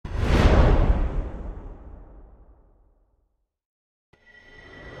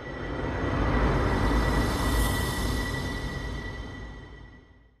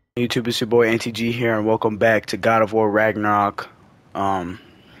YouTube, it's your boy NTG here, and welcome back to God of War Ragnarok. Um,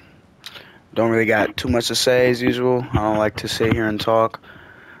 don't really got too much to say as usual. I don't like to sit here and talk,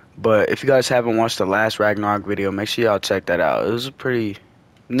 but if you guys haven't watched the last Ragnarok video, make sure y'all check that out. It was a pretty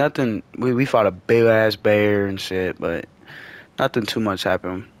nothing. We fought a big ass bear and shit, but nothing too much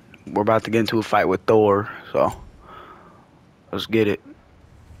happened. We're about to get into a fight with Thor, so let's get it.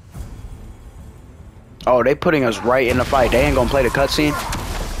 Oh, they putting us right in the fight. They ain't gonna play the cutscene.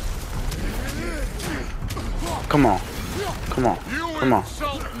 Come on. Come on. Come on.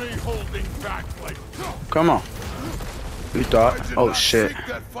 Come on. You thought? Oh shit.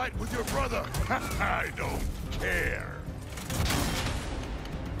 I don't care.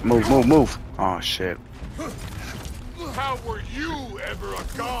 Move, move, move. Oh shit. How were you ever a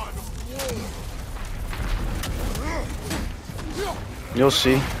god of war? You'll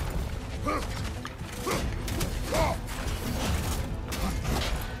see.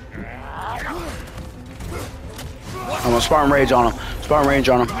 I'm gonna Spartan Rage on him. Spartan Rage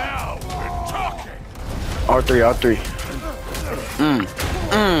on him. Now we're talking. R3, R3.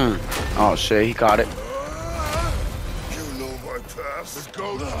 Oh shit, he caught it. You know my past. The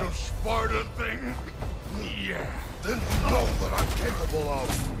ghost of Sparta thing? Yeah. Then know what I'm capable of.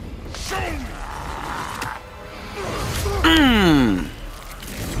 Show me.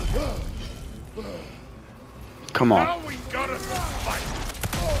 Come on. Now we gotta fight.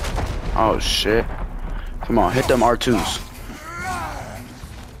 Oh shit. Come on, hit them R2s.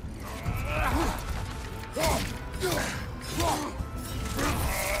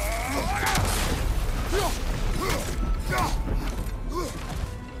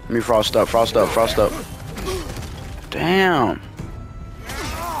 Let me frost up, frost up, frost up. Damn.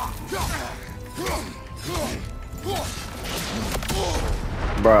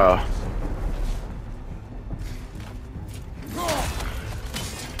 Bruh.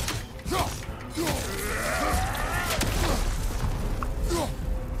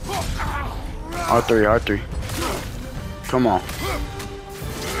 R3, R3. Come on.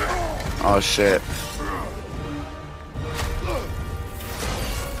 Oh shit.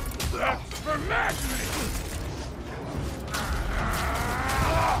 That's for Magni.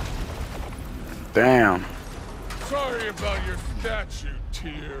 Damn. Sorry about your statue,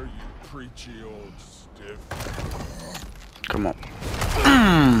 Tyr, you preachy old stiff. Come on.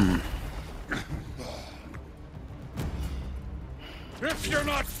 If you're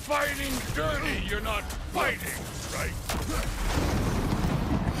not fighting dirty, you're not fighting, right?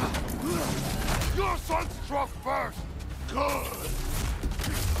 Your son struck first. Good.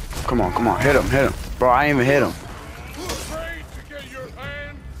 Come on, come on. Hit him, hit him. Bro, I ain't even hit him. Afraid to get your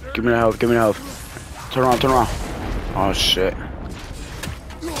hands dirty? Give me the health, give me the health. Turn around, turn around. Oh shit.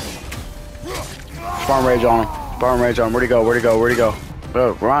 Spartan Rage on him. Spartan Rage on him. Where'd he go? Where'd he go? Where'd he go?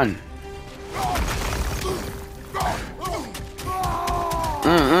 Bro, run.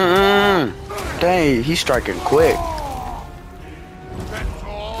 Dang, he's striking quick. That's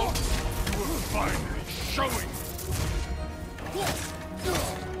all you were finally showing.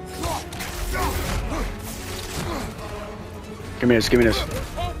 Give me this, give me this.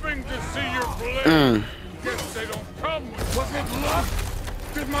 Hoping to see your blade. Guess they don't come with. Was it luck?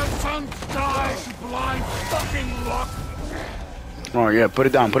 Did my son die to blind fucking luck? Oh yeah, put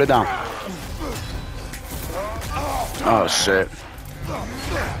it down, put it down. Oh shit.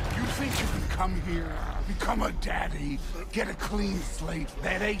 You think you can come here, become a daddy, get a clean slate?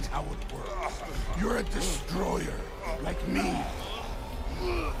 That ain't how it works. You're a destroyer, like me.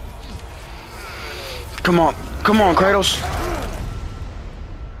 Come on, Kratos.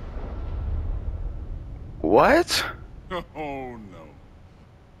 What? Oh no.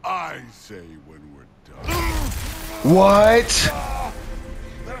 I say when we're done. What?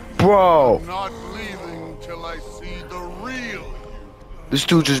 Bro, I'm not leaving till I see the real you. this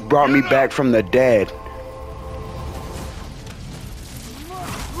dude just brought me back from the dead.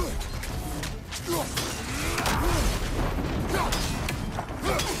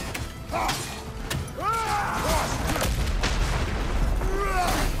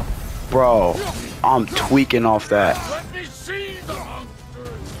 Bro, I'm tweaking off that. Let me see the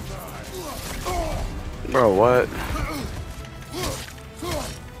monster inside. Bro, what?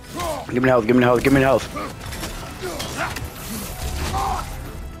 Give me the health, give me the health, give me the health.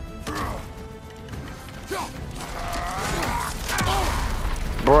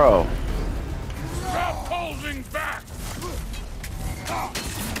 Bro. Stop holding back.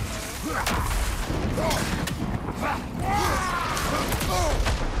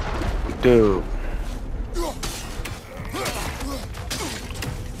 Dude.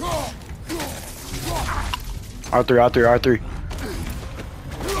 R3, R3, R3.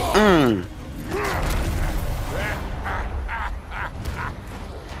 Mm.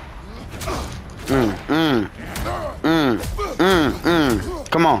 Mm, mm, mm, mm, mm.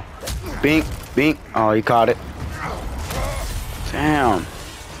 Come on. Bink, bink. Oh, he caught it. Damn.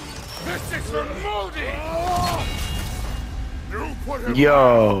 This is for Modi! You put him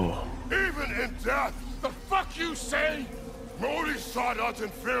Yo. down, even in death. The fuck you say? Modi sought us in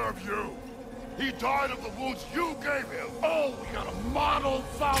fear of you. He died of the wounds you gave him. Oh, we got a model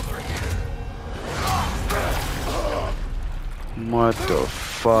father here. What the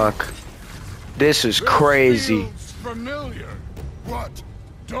fuck? This is crazy. Feels familiar. What?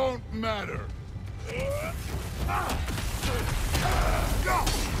 Don't matter.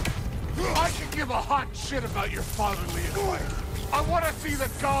 I can give a hot shit about your fatherly advice. I want to see the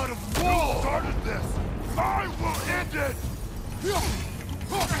god of You war. started this. I will end it.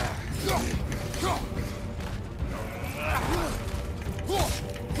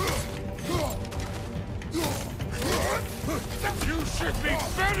 You should be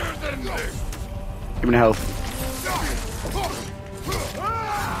better than this. Give me the health.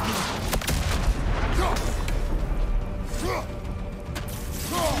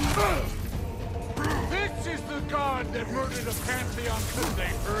 This is the god that murdered a pantheon because they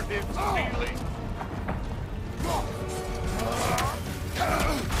hurt his feelings.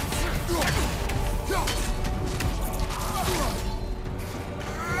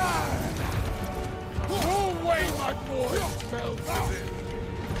 No way my boy fell for this.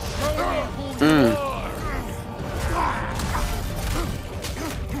 Show me who you are.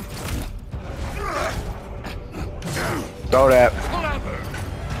 Throw that. Clever.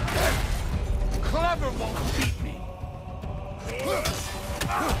 Clever won't beat me.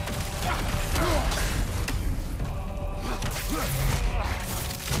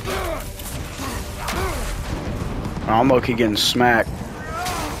 I'm low-key getting smacked.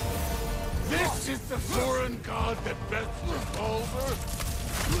 This is the foreign god that best revolver.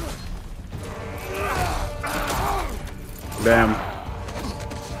 Bam.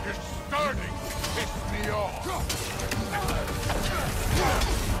 You're starting to piss me off.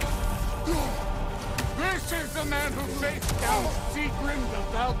 This is the man who faced down Sigrun, the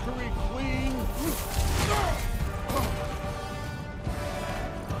Valkyrie Queen.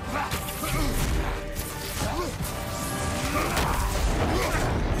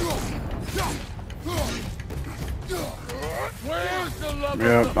 Where's the love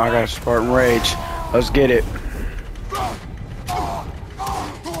Yep, I got Spartan Rage. Let's get it.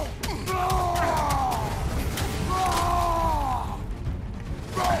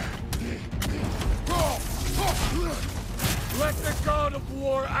 Let the god of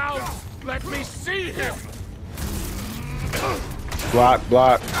war out! Let me see him! Block,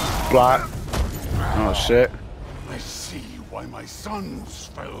 block, block. Oh shit. I see why my sons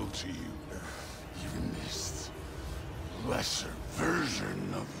fell to you. Even this lesser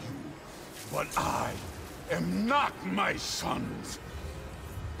version of you. But I am not my sons.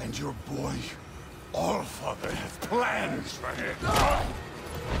 And your boy, Allfather, has plans for him.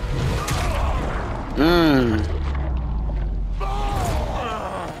 Mmm.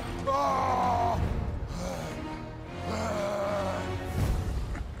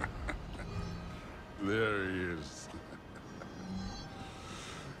 There he is.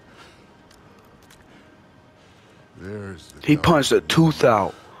 There's the He god. punched a tooth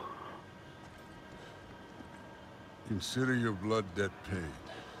out. Consider your blood debt paid.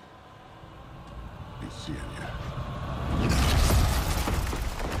 Be seeing you.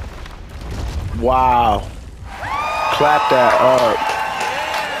 Wow. Clap that up.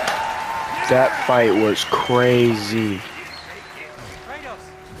 That fight was crazy.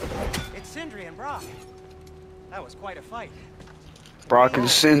 KRATOS, it's Sindri and Brock. That was quite a fight. Brock and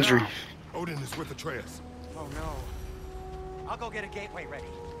Sindri. Odin is with Atreus. Oh no. I'll go get a gateway ready.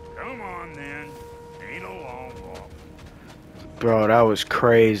 Come on then. Ain't a long walk. Bro, that was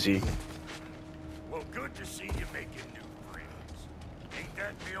crazy. Well, good to see you making new friends. Ain't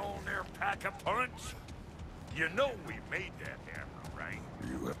that the old there pack a punch? You know we made that hammer, right?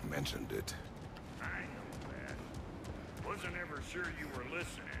 You have mentioned it. I know that. Wasn't ever sure you were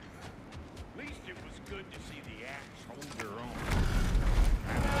listening. At least it was good to see the axe hold their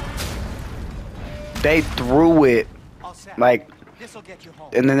own. They threw it All set. like, This'll get you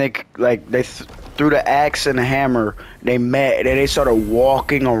home. and then they threw the axe and the hammer. They met, and they started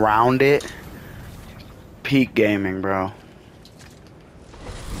walking around it. Peak gaming, bro.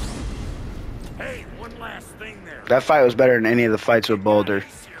 Hey, one last thing there. That fight was better than any of the fights with Boulder.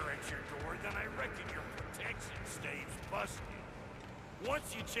 Ice here at your door, then I reckon your protection stays busted.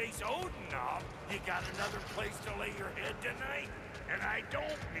 Once you chase Odin off, you got another place to lay your head tonight? And I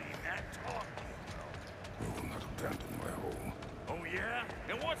don't mean that talking, You will not abandon my home. Oh, yeah?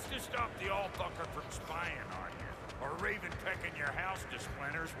 And what's to stop the all-fucker from spying on you? Or Raven pecking your house to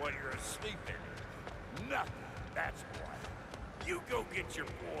splinters while you're asleep in it? Nothing, that's why. You go get your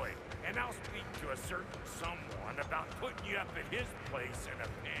boy, and I'll speak to a certain someone about putting you up at his place in a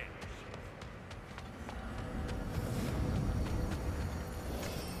pinch.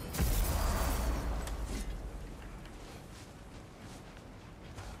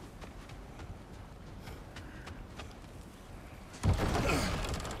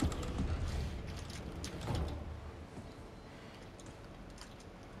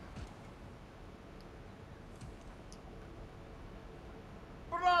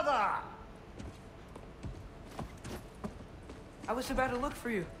 Brother! I was about to look for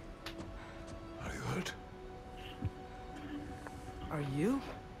you. Are you hurt? Are you?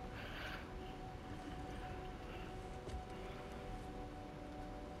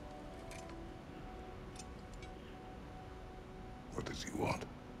 What does he want?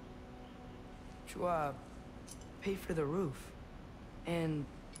 To, pay for the roof. And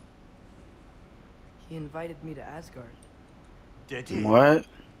he invited me to Asgard. Did he? What?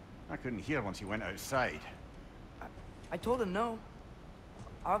 I couldn't hear once he went outside. I told him no.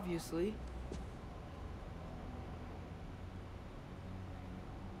 Obviously.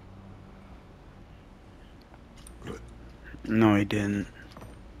 Good. No, he didn't.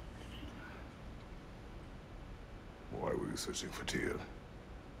 Why were you searching for Tyr?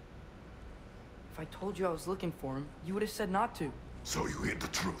 If I told you I was looking for him, you would have said not to. So you hid the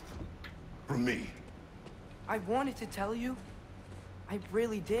truth. From me. I wanted to tell you. I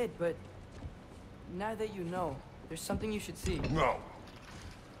really did, but now that you know, there's something you should see. No.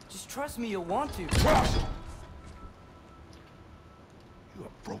 Just trust me, you'll want to. Trust! You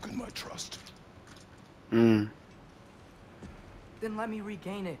have broken my trust. Hmm. Then let me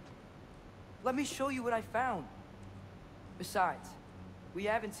regain it. Let me show you what I found. Besides, we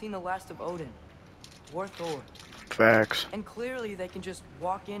haven't seen the last of Odin or Thor. Facts. And clearly they can just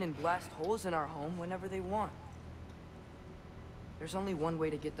walk in and blast holes in our home whenever they want. There's only one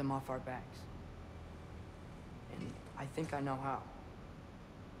way to get them off our backs. And I think I know how.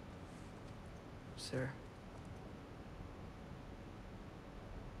 Sir.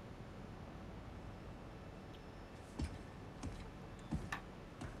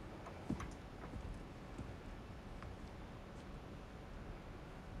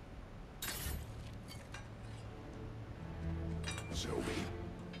 Show me.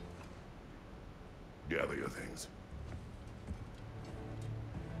 Gather your things.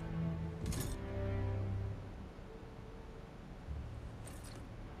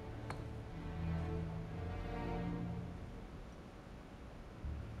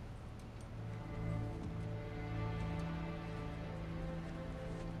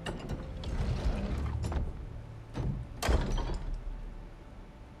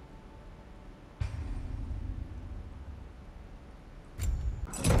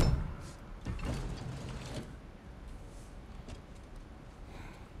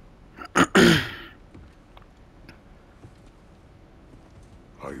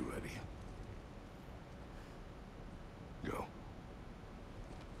 Are you ready? Go.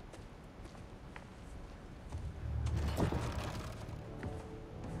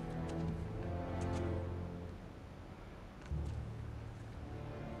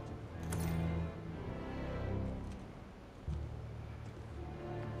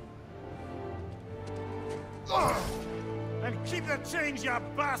 And keep the change, you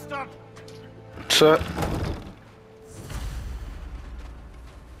bastard! What's up?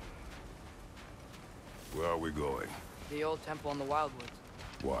 Where are we going? The old temple in the Wildwoods.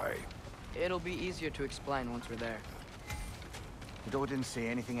 Why? It'll be easier to explain once we're there. Did Odin say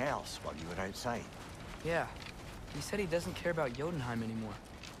anything else while you were outside? Yeah. He said he doesn't care about Jotunheim anymore.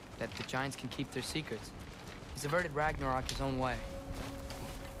 That the giants can keep their secrets. He's averted Ragnarok his own way.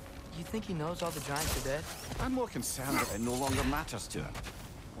 You think he knows all the giants are dead? I'm more concerned that it no longer matters to him.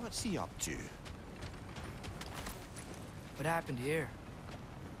 What's he up to? What happened here?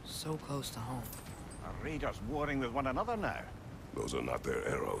 So close to home. Are raiders warring with one another now? Those are not their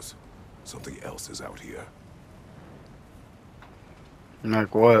arrows. Something else is out here.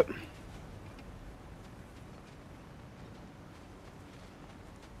 Like what?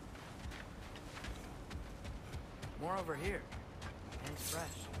 More over here. And fresh.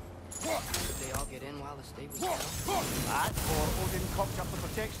 Did they all get in while the state was down? That, or Odin cocked up the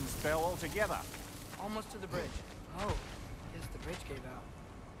protection spell altogether. Almost to the bridge. Oh, guess the bridge gave out.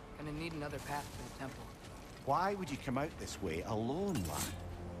 Gonna need another path to the temple. Why would you come out this way alone, lad?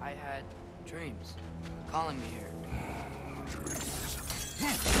 I had dreams calling me here.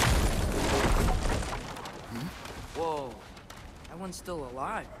 Whoa, that one's still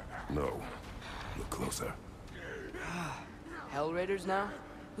alive. No. Look closer. Hell Raiders now?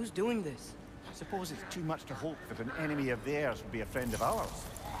 Who's doing this? I suppose it's too much to hope that an enemy of theirs would be a friend of ours.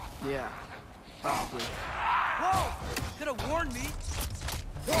 Yeah, probably. Whoa! Could have warned me.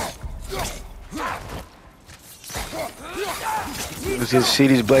 Let's get to see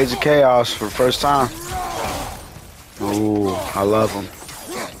these Blades of Chaos for the first time. Ooh, I love them.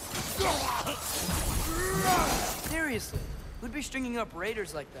 Seriously, who'd be stringing up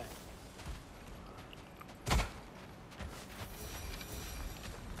raiders like that?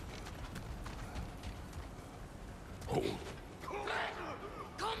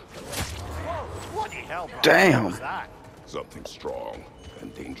 Hell, bro. Damn. What was that? Something strong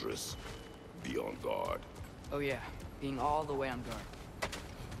and dangerous. Be on guard. Oh yeah, being all the way on guard.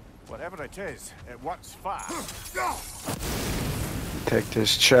 Whatever it is, it works fast. Take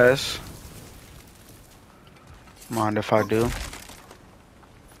this chest. Mind if I do?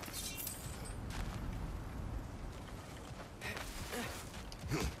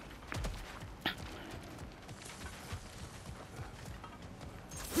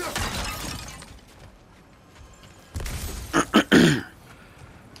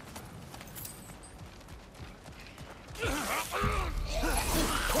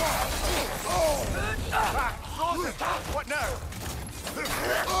 What now?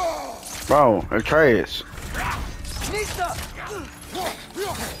 Bro, Atreus.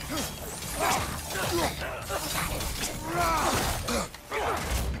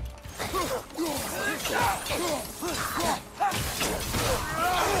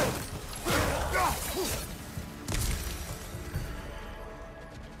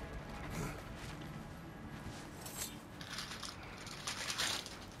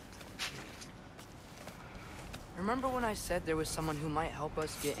 Remember when I said there was someone who might help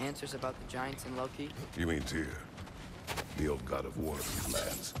us get answers about the giants in Loki? You mean Tyr? The old god of war of these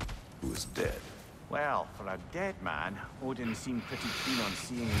lands, who is dead. Well, for a dead man, Odin seemed pretty keen on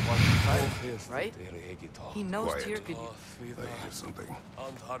seeing what he found. Right? He knows Quiet. Tyr could... I hear something.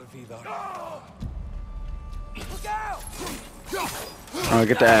 Look out! Alright,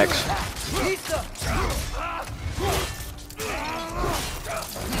 get the axe.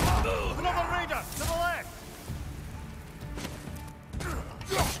 Another raider to the left.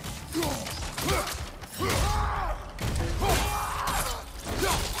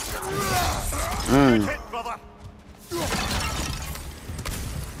 Good hit, brother.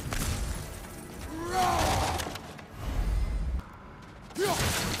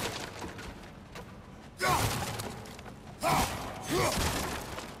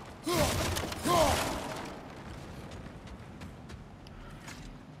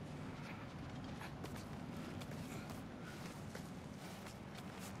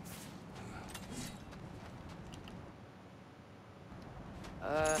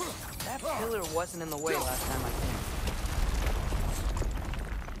 That pillar wasn't in the way last time I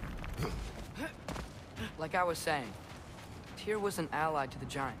came. Like I was saying, Tyr was an ally to the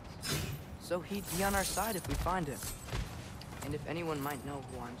giants, so he'd be on our side if we find him. And if anyone might know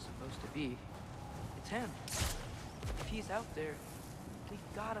who I'm supposed to be, it's him. If he's out there, we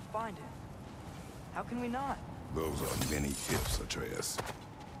gotta find him. How can we not? Those are many ifs, Atreus.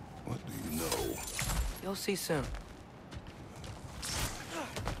 What do you know? You'll see soon.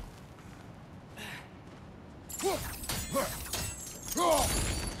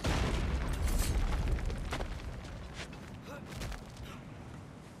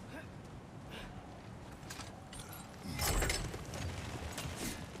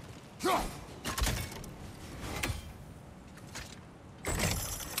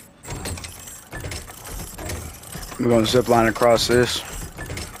 We're gonna zip line across this.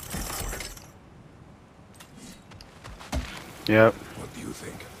 Yep. What do you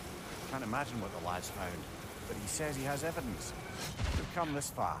think? Can't imagine what the lad's found, but he says he has evidence. We've come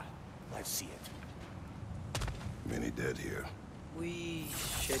this far. Let's see it. Many dead here. We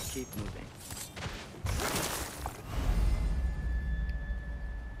should keep moving.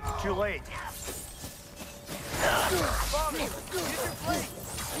 Too late. Bobby, use your blade.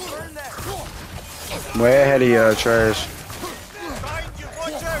 Burn that. Way ahead of you, Atreus. Behind you,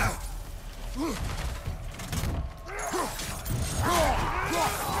 watch out!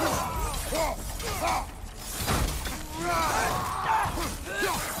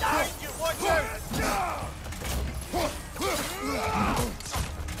 Behind you, watch out!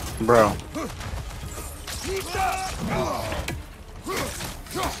 Bro.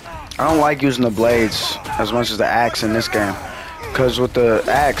 I don't like using the blades as much as the axe in this game. Because with the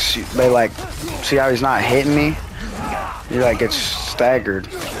axe, they like, see how he's not hitting me? He like gets staggered.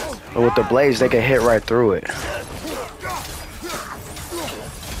 But with the blades, they can hit right through it.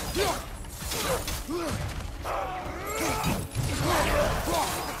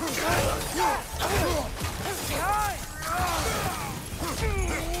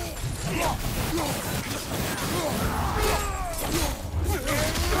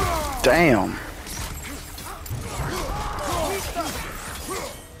 Damn.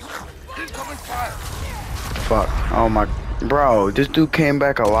 Fuck. Oh my. Bro, this dude came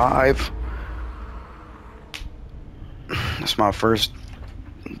back alive. That's my first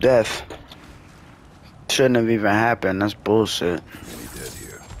death. Shouldn't have even happened. That's bullshit. Any dead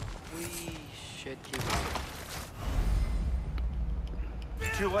here? We should keep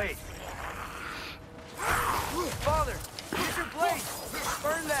Too late. Father, use your blade!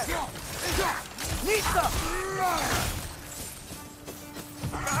 Burn that! Nisa!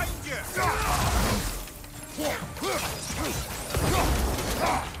 Behind you!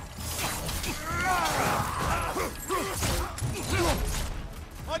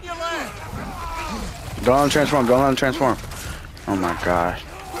 On your left! Don't let him transform. Don't let him transform. Oh my gosh.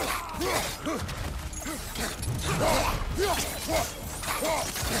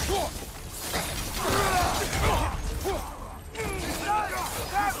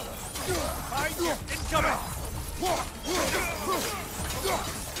 Behind you! Incoming!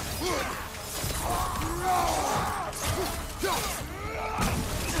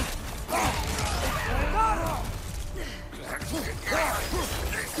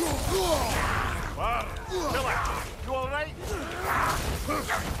 Wow! Killer! You alright?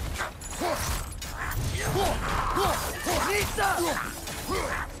 Nisa!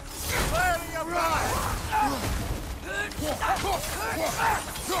 Clearly your right!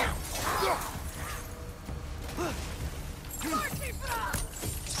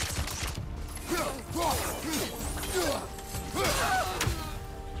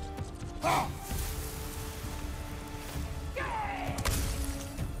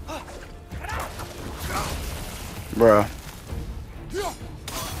 Bruh.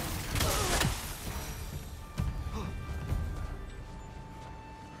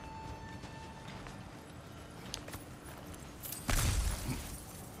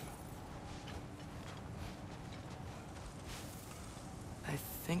 I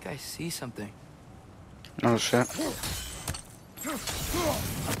think I see something. Oh shit.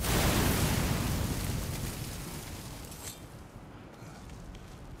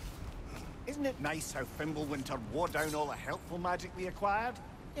 Isn't it nice how Fimbulwinter wore down all the helpful magic we acquired?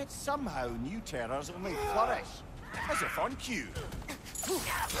 Yet somehow new terrors only flourish. As if on cue.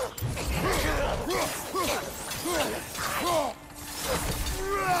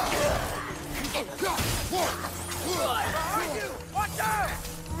 Watch out!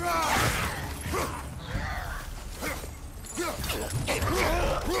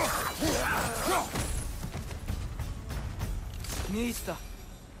 Nista.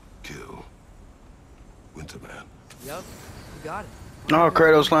 Kill. Winterman. Yup, you got it. Oh,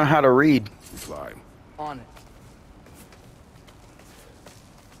 Kratos learned how to read. We climb. On it.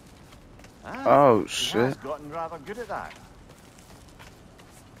 Oh He has shit. gotten rather good at that.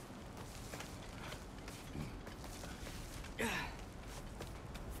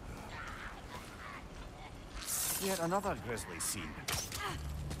 Yet another grisly scene.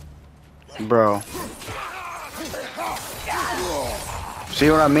 Bro. See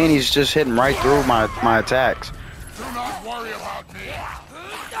what I mean? He's just hitting right through my attacks. Do not worry about me.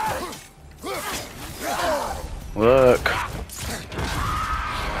 Look.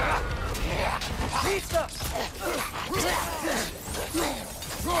 Nista!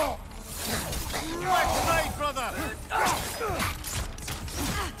 Left side, brother!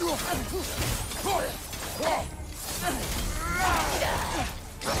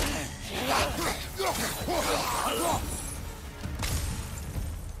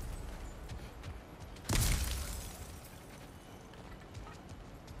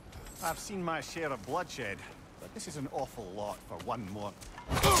 I've seen my share of bloodshed, but this is an awful lot for one more.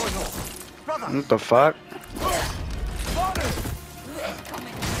 Oh no! Brother! What the fuck?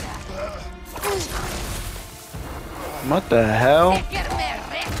 What the hell?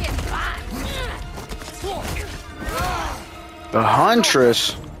 The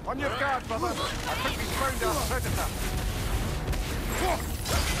Huntress. On your guard, brother! I think we found our predator.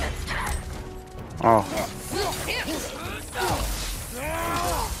 Oh.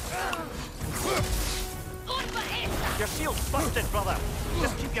 Your shield's busted, brother!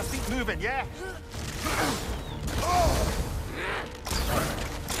 Just keep your feet moving, yeah?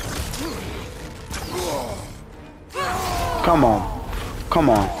 Come on. Come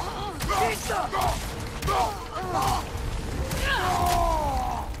on.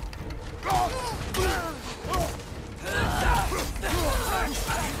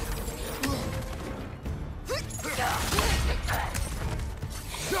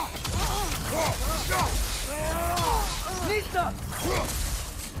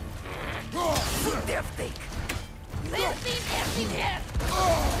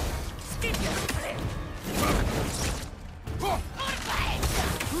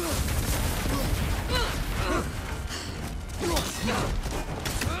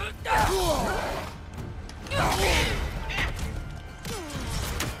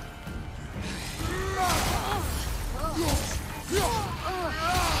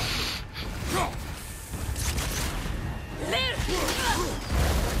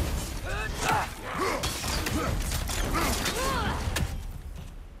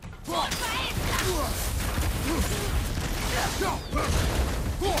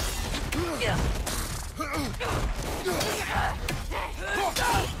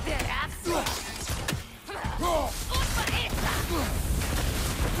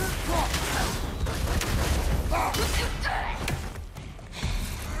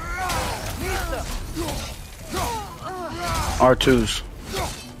 R2's.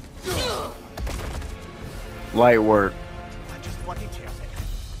 Light work. I just bloody tears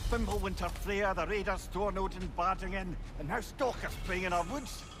it. Fimbulwinter, Freya, the raiders, THOR, Odin, Bardingen, and now stalkers playing in our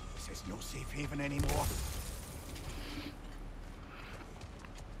woods. This is no safe haven anymore.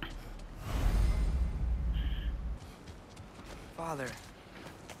 Father,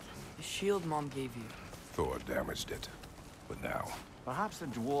 the shield Mom gave you. Thor damaged it. But now, Perhaps the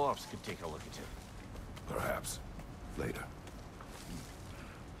dwarves could take a look at it. perhaps, later.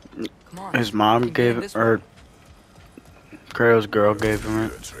 Come on. His mom we can gave get it, this or one. Kratos' girl gave him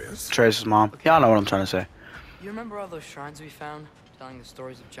it. Atreus. Trace's mom. Y'all know what I'm trying to say. You remember all those shrines we found, telling the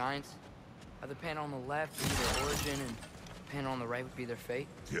stories of giants? How the panel on the left would be their origin, and the panel on the right would be their fate?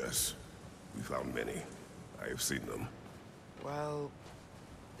 Yes, we found many. I have seen them. Well,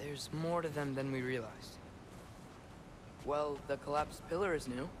 there's more to them than we realized. Well, the collapsed pillar is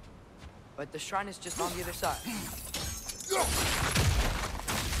new, but the shrine is just on the other side.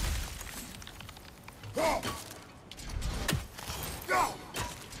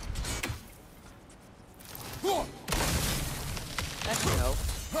 That should help.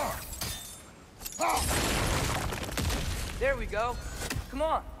 There we go. Come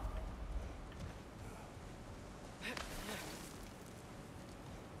on.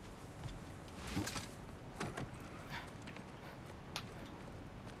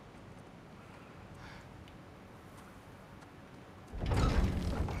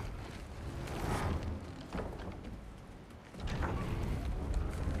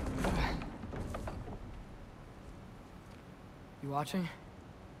 You watching?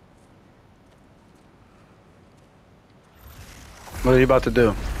 What are you about to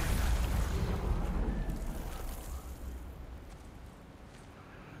do?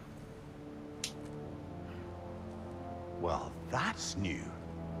 Well, that's new.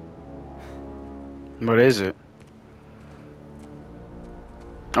 What is it?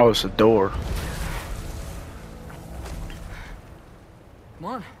 Oh, it's a door. Come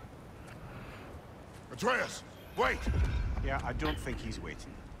on. Atreus, wait! Yeah, I don't think he's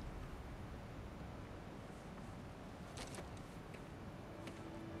waiting.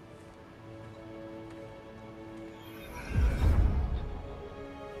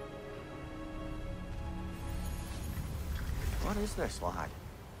 What is this, lad?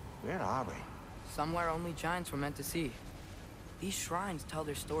 Where are we? Somewhere only giants were meant to see. These shrines tell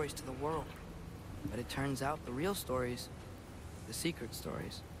their stories to the world. But it turns out the real stories, the secret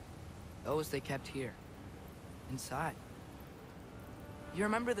stories, those they kept here, inside. You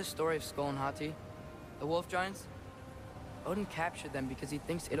remember the story of Skull and Hati, the wolf giants? Odin captured them because he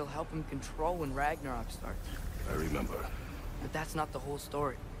thinks it'll help him control when Ragnarok starts. I remember. But that's not the whole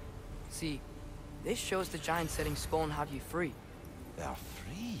story. See, this shows the giants setting Skull and Hati free. They're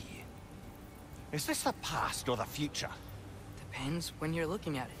free. Is this the past or the future? Depends when you're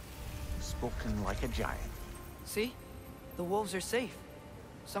looking at it. Spoken like a giant. See? The wolves are safe.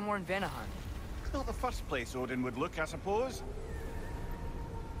 Somewhere in Vanaheim. Not the first place Odin would look, I suppose.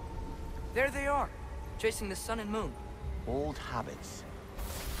 There they are, chasing the sun and moon. Old habits.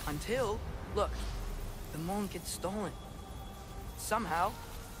 Until, look, the moon gets stolen. Somehow.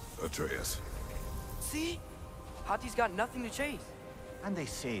 Atreus. See? Hati's got nothing to chase. And they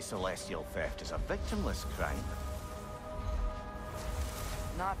say celestial theft is a victimless crime.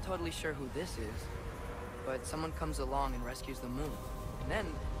 Not totally sure who this is, but someone comes along and rescues the moon. And then,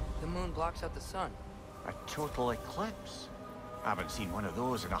 the moon blocks out the sun. A total eclipse. Haven't seen one of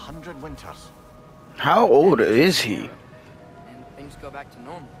those in 100 winters. How old is he? And things go back to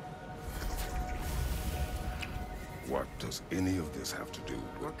normal. What does any of this have to do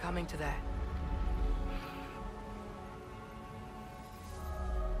We're with... coming to that.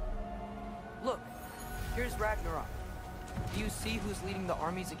 Look, here's Ragnarok. Do you see who's leading the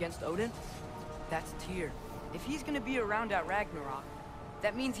armies against Odin? That's Tyr. If he's gonna be around at Ragnarok,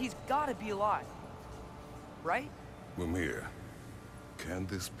 That means he's gotta be alive. Right? Mimir, can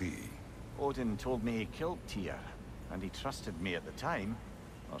this be? Odin told me he killed Tyr, and he trusted me at the time,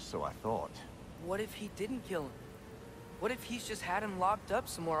 or so I thought. What if he didn't kill him? What if he's just had him locked up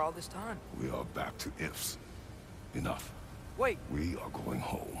somewhere all this time? We are back to ifs. Enough. Wait, We are going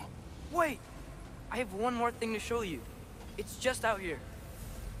home. wait! I have one more thing to show you. It's just out here.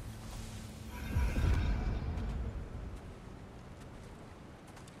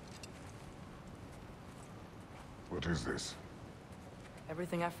 What is this?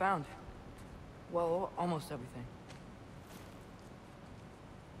 Everything I found. Well, almost everything.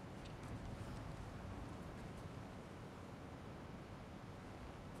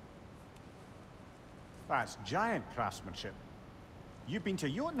 That's giant craftsmanship. You've been to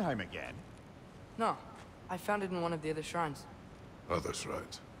Jotunheim again? No, I found it in one of the other shrines. Other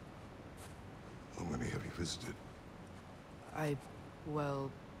shrines. How many have you visited?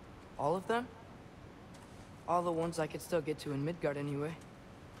 Well, all of them? All the ones I could still get to in Midgard anyway.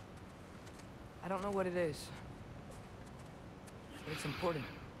 I don't know what it is. But it's important.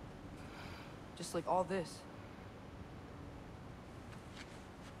 Just like all this.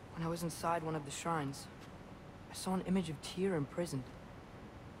 When I was inside one of the shrines, I saw an image of Tyr imprisoned,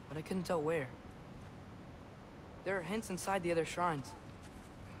 but I couldn't tell where. There are hints inside the other shrines.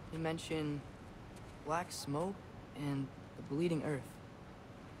 They mention black smoke and the bleeding earth.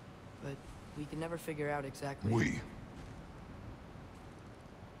 But we can never figure out exactly. We. Yeah,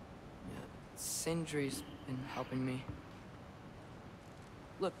 Sindri's been helping me.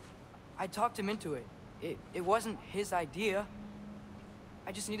 Look, I talked him into it. It wasn't his idea.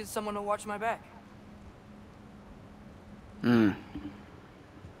 I just needed someone to watch my back. Hmm.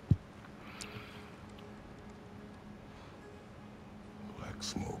 Black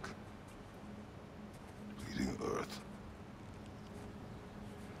smoke. Bleeding earth.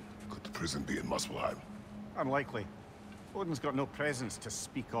 Could the prison be in Muspelheim? Unlikely. Odin's got no presence to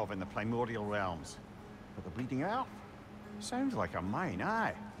speak of in the primordial realms. But the bleeding earth? Sounds like a mine,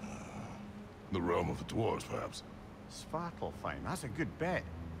 aye. The realm of the dwarves, perhaps. Svartalfheim, that's a good bet.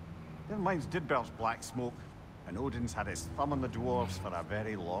 Their mines did belch black smoke, and Odin's had his thumb on the dwarves for a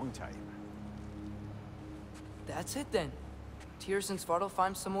very long time. That's it then. Tyr's in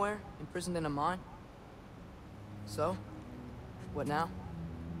Svartalfheim somewhere, imprisoned in a mine. So, what now?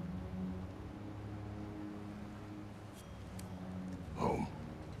 Home.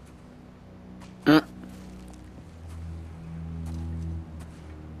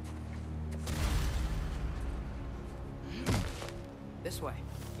 This way.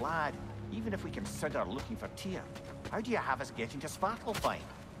 Lad, even if we consider looking for Tyr, how do you have us getting to Svartalfheim?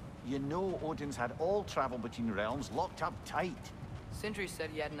 You know Odin's had all travel between realms locked up tight. Sindri said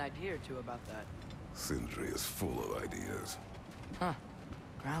he had an idea or two about that. Sindri is full of ideas. Huh.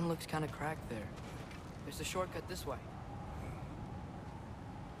 Ground looks kind of cracked there. There's a shortcut this way.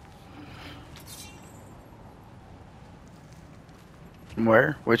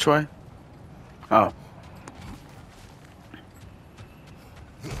 Where? Which way? Oh.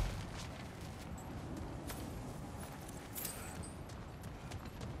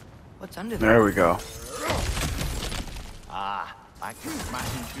 What's under there? There we go. Ah, I can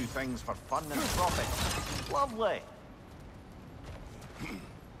smashing through things for fun and profit. Lovely.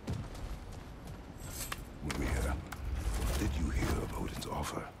 Mimir, what did you hear of Odin's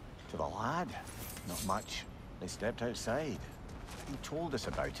offer? To the lad? Not much. They stepped outside. He told us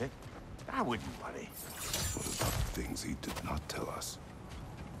about it. I wouldn't worry. What about the things he did not tell us?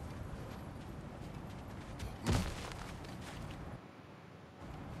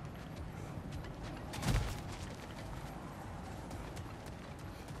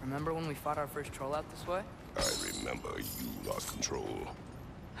 Remember when we fought our first troll out this way? I remember you lost control.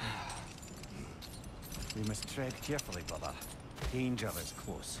 We must tread carefully, brother. Danger is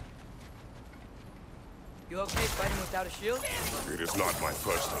close. You okay fighting without a shield? It is not my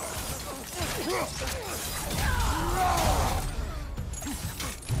first time.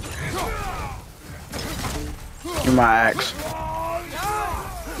 Give my axe.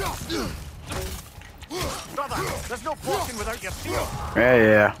 Brother, there's no blocking without your shield.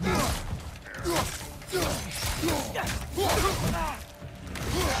 Yeah.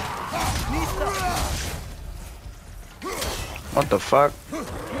 What the fuck?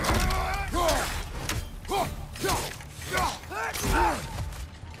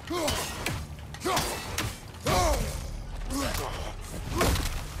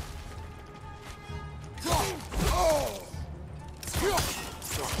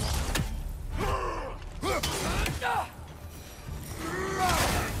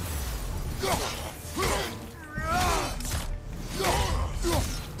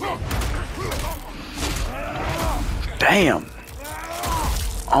 Damn.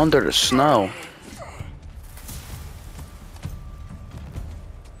 Under the snow.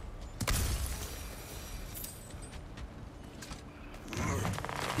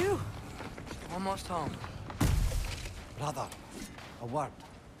 Phew. Almost home. Brother, a word.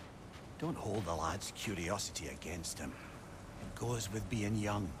 Don't hold the lad's curiosity against him. It goes with being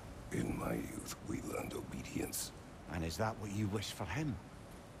young. In my youth, we learned obedience. And is that what you wish for him?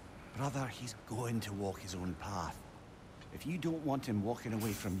 Brother, he's going to walk his own path. If you don't want him walking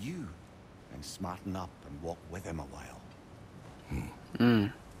away from you, then smarten up and walk with him a while.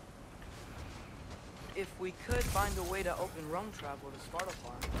 If we could find a way to open roam travel to Sparta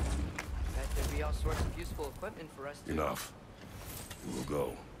Farm, I bet there'd be all sorts of useful equipment for us to... Enough. We will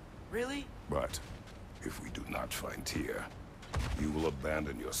go. Really? But if we do not find Tyr, you will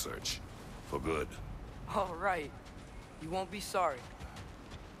abandon your search. For good. All right. You won't be sorry.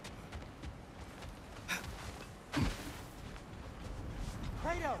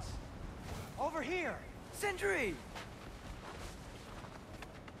 Kratos! Over here! Sentry!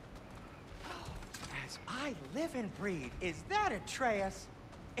 As I live and breathe, is that Atreus?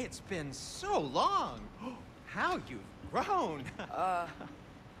 It's been so long! How you've grown!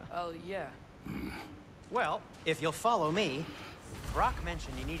 Oh, yeah. Well, if you'll follow me, Brock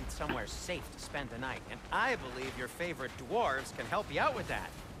mentioned you needed somewhere safe to spend the night, and I believe your favorite dwarves can help you out with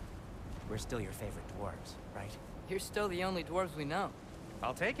that. We're still your favorite dwarves, right? You're still the only dwarves we know.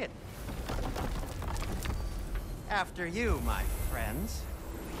 I'll take it. After you, my friends.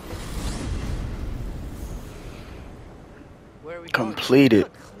 Where are we going? Completed. The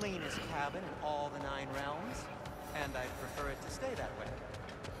cleanest cabin in all the 9 realms, and I prefer it to stay that way.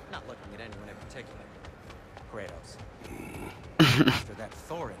 Not looking at anyone in particular. Kratos. After that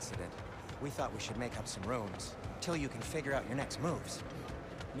Thor incident, we thought we should make up some rooms, till you can figure out your next moves.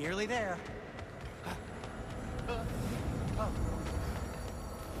 Nearly there.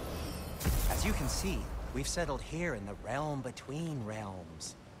 As you can see, we've settled here in the realm between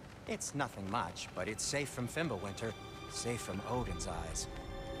realms. It's nothing much, but it's safe from Fimbulwinter, safe from Odin's eyes.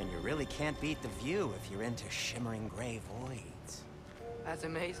 And you really can't beat the view if you're into shimmering gray voids. That's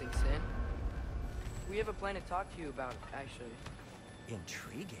amazing, Sin. We have a plan to talk to you about, actually.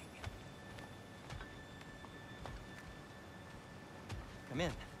 Intriguing. Come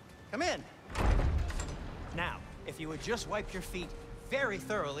in. Come in! Now, if you would just wipe your feet very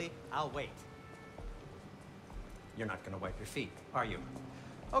thoroughly, I'll wait. You're not gonna wipe your feet, are you?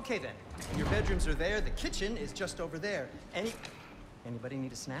 Okay then. Your bedrooms are there, the kitchen is just over there. Anybody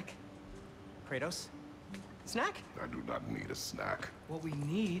need a snack? Kratos? Snack? I do not need a snack. What we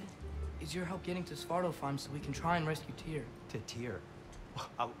need is your help getting to Sparta Farm so we can try and rescue Tyr. To Tyr?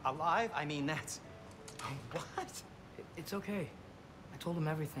 Alive? I mean, that's... What? It's okay. I told him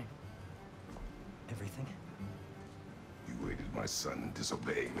everything. Everything? You aided my son and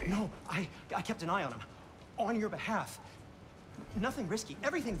disobeyed me. No, I kept an eye on him. On your behalf. Nothing risky.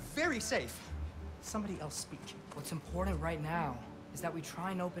 Everything very safe. Somebody else speak. What's important right now is that we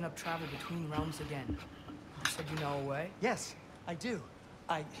try and open up travel between realms again. You said you know a way? Yes, I do.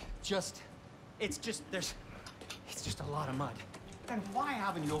 It's just a lot of mud. Then why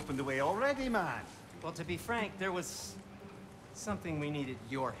haven't you opened the way already, man? Well, to be frank, there was something we needed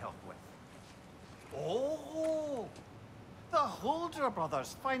your help with. Oh! The Holder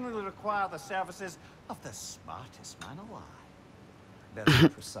brothers finally require the services of the smartest man alive. Very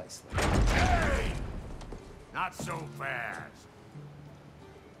precisely. Hey! Not so fast.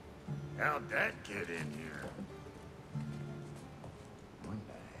 How'd that get in here? What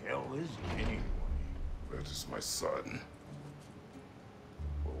the hell is he anyway? That is my son.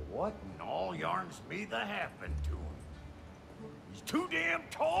 Well, what in all yarns me that happened to him? He's too damn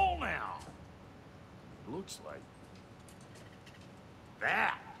tall now. Looks like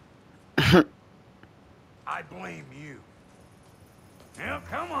that. I blame you. Now,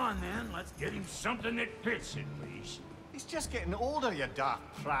 come on then. Let's get him something that fits at least. He's just getting older, you dark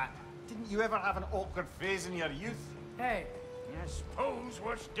prat. Didn't you ever have an awkward phase in your youth? Hey, I suppose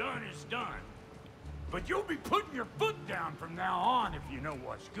what's done is done. But you'll be putting your foot down from now on if you know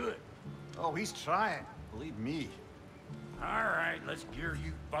what's good. Oh, he's trying. Believe me. All right, let's gear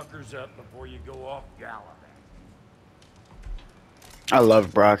you fuckers up before you go off gallivanting. I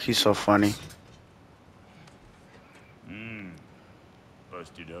love Brock. He's so funny.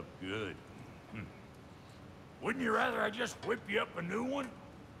 Busted up good. Wouldn't you rather I just whip you up a new one?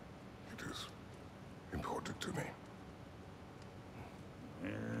 It is important to me.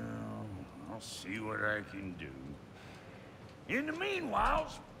 Well, I'll see what I can do. In the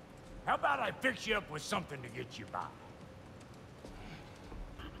meanwhile, how about I fix you up with something to get you by?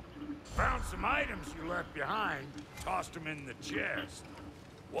 found some items you left behind, tossed them in the chest.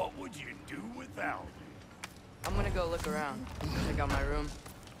 What would you do without me? I'm gonna go look around, check out my room.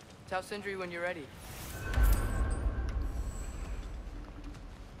 Tell Sindri when you're ready.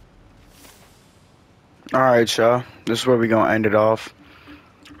 Alright, y'all. This is where we gonna end it off.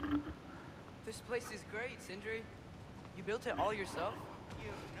 This place is great, Sindri. You built it all yourself? You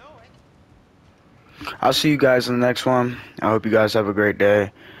know it. I'll see you guys in the next one. I hope you guys have a great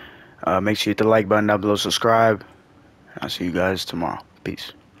day. Make sure you hit the like button down below, subscribe. I'll see you guys tomorrow.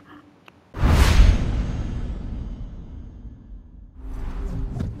 Peace.